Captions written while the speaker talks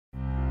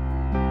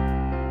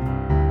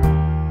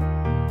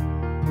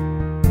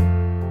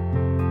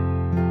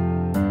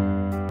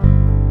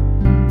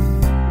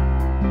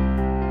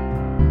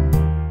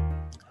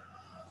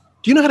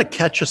Do you know how to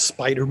catch a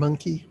spider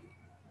monkey?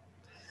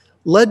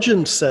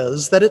 Legend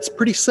says that it's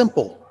pretty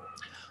simple.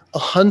 A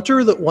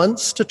hunter that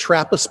wants to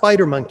trap a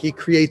spider monkey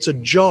creates a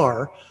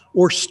jar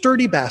or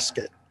sturdy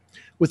basket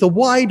with a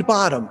wide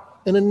bottom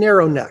and a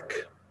narrow neck.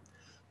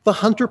 The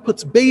hunter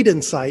puts bait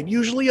inside,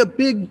 usually a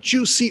big,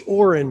 juicy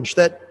orange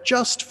that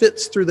just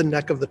fits through the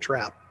neck of the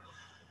trap.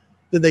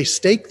 Then they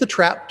stake the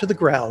trap to the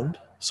ground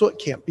so it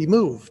can't be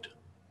moved.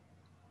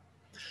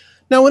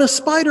 Now, when a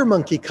spider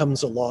monkey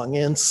comes along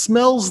and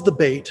smells the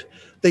bait,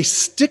 they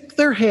stick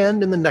their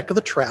hand in the neck of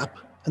the trap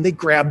and they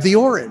grab the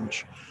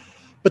orange.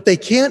 But they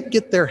can't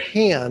get their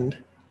hand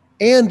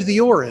and the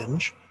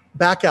orange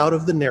back out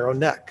of the narrow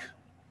neck.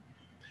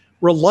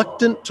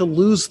 Reluctant to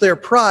lose their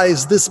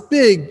prize, this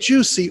big,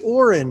 juicy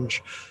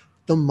orange,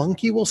 the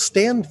monkey will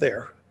stand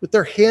there with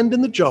their hand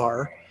in the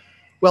jar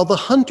while the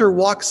hunter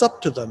walks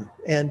up to them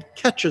and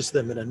catches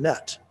them in a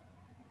net.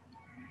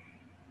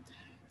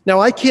 Now,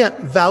 I can't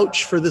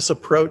vouch for this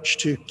approach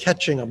to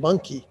catching a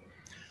monkey,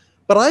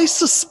 but I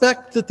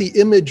suspect that the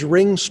image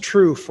rings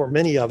true for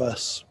many of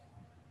us.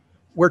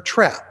 We're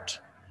trapped,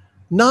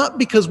 not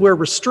because we're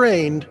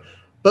restrained,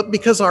 but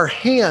because our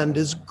hand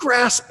is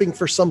grasping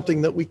for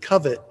something that we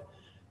covet,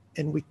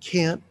 and we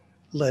can't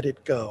let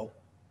it go.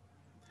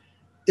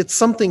 It's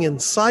something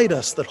inside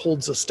us that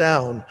holds us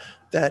down,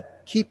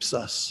 that keeps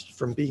us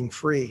from being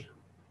free.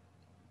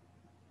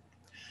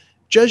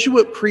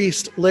 Jesuit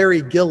priest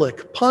Larry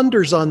Gillick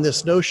ponders on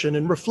this notion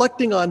in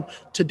reflecting on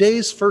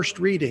today's first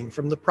reading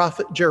from the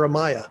prophet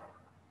Jeremiah.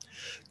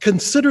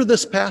 Consider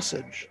this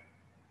passage.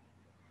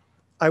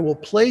 I will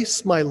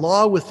place my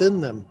law within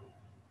them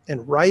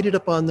and write it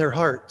upon their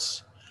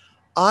hearts.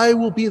 I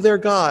will be their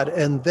God,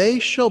 and they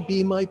shall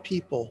be my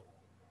people.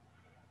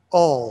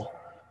 All,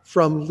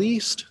 from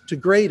least to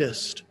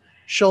greatest,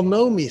 shall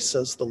know me,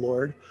 says the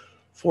Lord,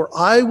 for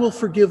I will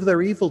forgive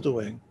their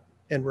evildoing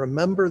and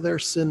remember their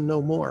sin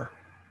no more.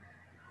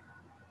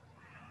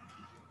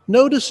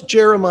 Notice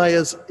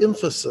Jeremiah's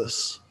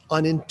emphasis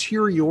on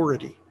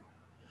interiority.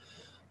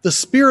 The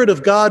Spirit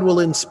of God will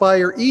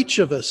inspire each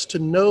of us to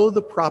know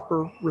the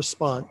proper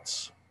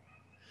response.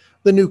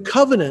 The new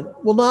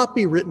covenant will not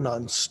be written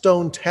on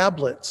stone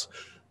tablets,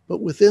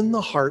 but within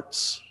the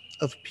hearts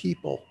of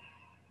people.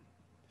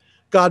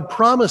 God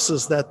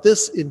promises that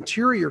this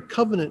interior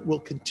covenant will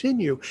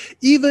continue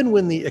even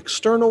when the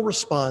external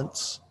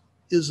response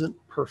isn't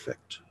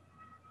perfect.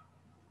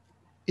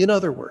 In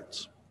other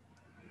words,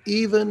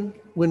 even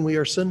when we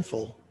are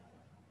sinful,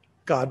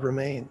 God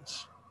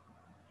remains.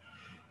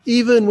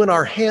 Even when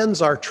our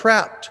hands are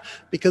trapped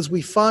because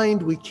we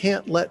find we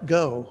can't let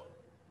go,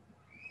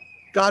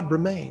 God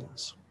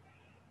remains.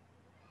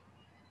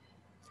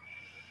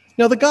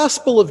 Now, the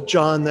Gospel of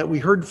John that we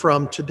heard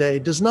from today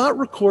does not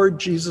record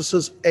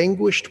Jesus'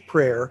 anguished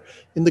prayer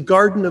in the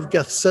Garden of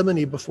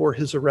Gethsemane before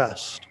his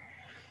arrest.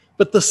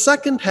 But the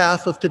second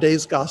half of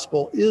today's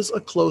Gospel is a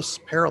close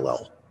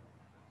parallel.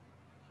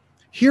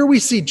 Here we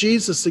see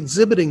Jesus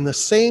exhibiting the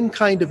same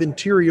kind of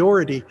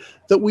interiority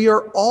that we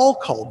are all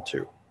called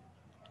to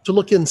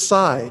look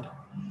inside,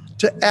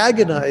 to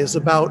agonize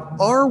about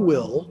our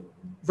will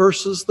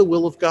versus the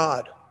will of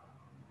God.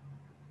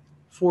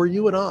 For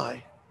you and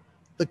I,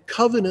 the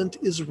covenant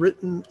is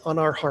written on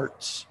our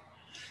hearts,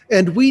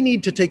 and we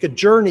need to take a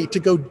journey to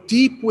go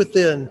deep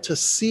within to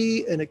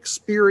see and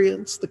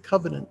experience the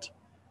covenant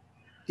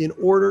in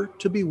order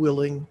to be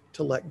willing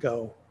to let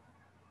go.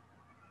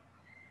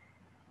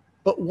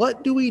 But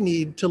what do we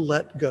need to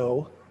let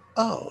go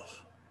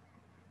of?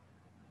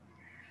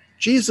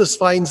 Jesus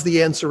finds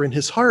the answer in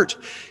his heart.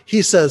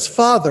 He says,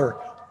 Father,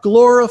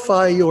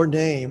 glorify your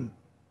name.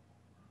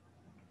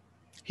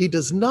 He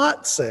does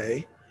not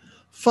say,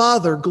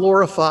 Father,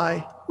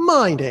 glorify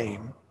my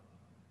name.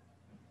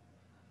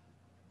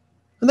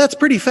 And that's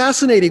pretty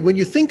fascinating when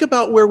you think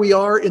about where we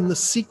are in the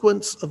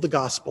sequence of the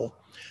gospel.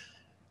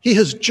 He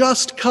has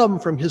just come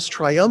from his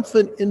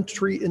triumphant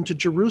entry into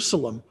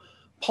Jerusalem,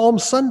 Palm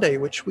Sunday,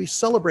 which we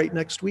celebrate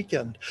next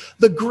weekend.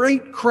 The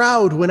great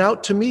crowd went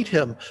out to meet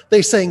him.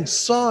 They sang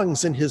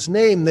songs in his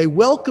name. They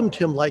welcomed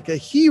him like a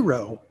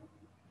hero.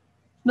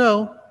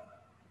 No,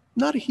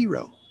 not a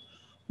hero.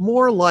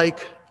 More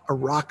like a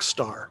rock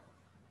star.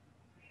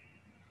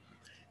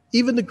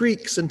 Even the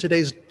Greeks in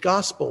today's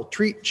gospel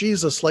treat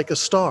Jesus like a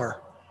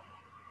star.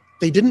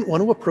 They didn't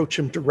want to approach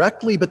him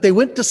directly, but they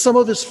went to some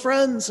of his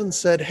friends and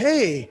said,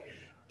 hey,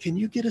 can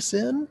you get us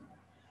in?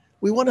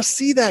 We want to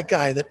see that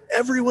guy that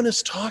everyone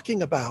is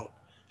talking about.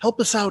 Help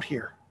us out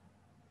here.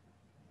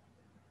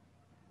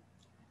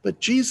 But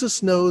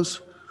Jesus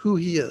knows who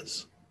he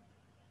is.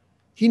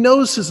 He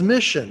knows his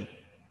mission.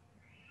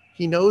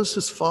 He knows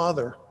his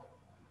Father.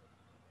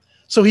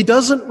 So he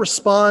doesn't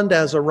respond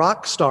as a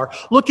rock star,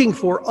 looking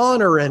for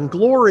honor and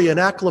glory and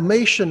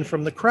acclamation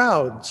from the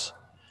crowds.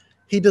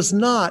 He does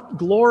not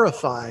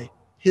glorify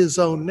his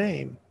own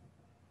name.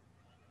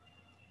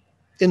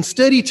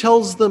 Instead, he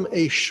tells them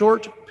a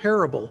short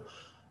parable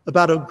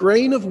about a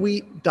grain of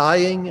wheat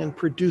dying and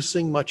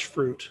producing much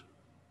fruit.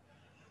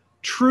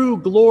 True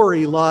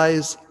glory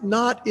lies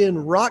not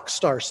in rock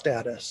star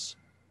status,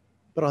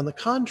 but on the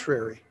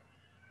contrary,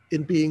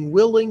 in being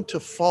willing to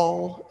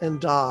fall and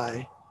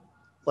die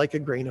like a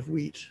grain of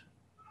wheat.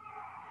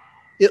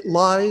 It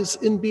lies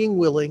in being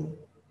willing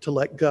to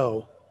let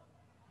go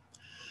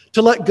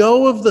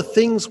of the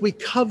things we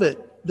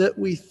covet that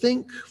we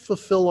think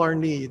fulfill our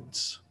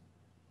needs,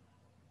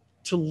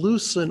 to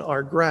loosen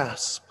our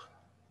grasp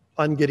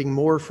on getting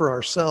more for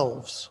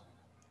ourselves,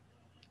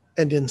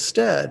 and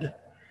instead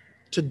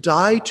to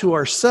die to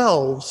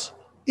ourselves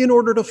in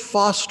order to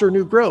foster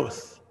new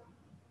growth,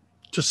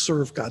 to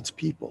serve God's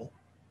people.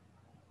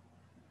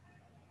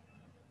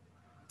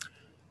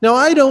 Now,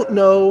 I don't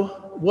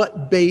know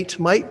what bait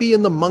might be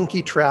in the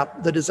monkey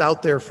trap that is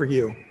out there for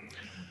you,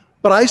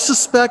 but I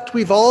suspect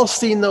we've all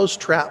seen those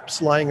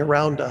traps lying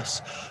around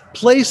us,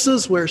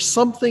 places where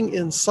something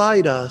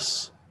inside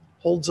us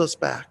holds us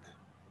back,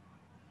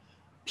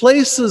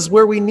 places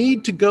where we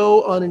need to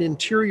go on an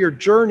interior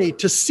journey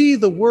to see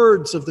the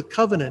words of the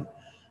covenant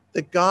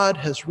that God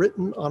has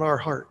written on our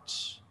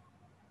hearts,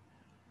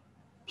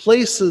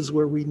 places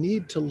where we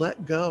need to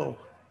let go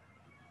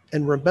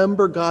and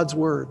remember God's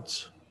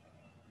words.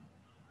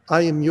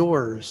 I am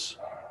yours,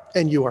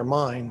 and you are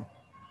mine.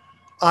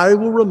 I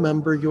will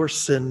remember your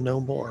sin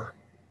no more.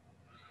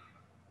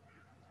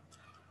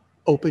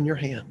 Open your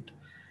hand,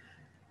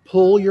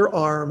 pull your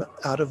arm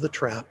out of the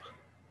trap,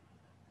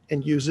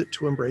 and use it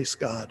to embrace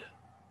God.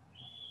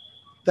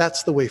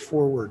 That's the way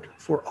forward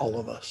for all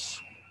of us.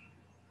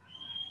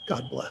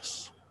 God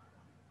bless.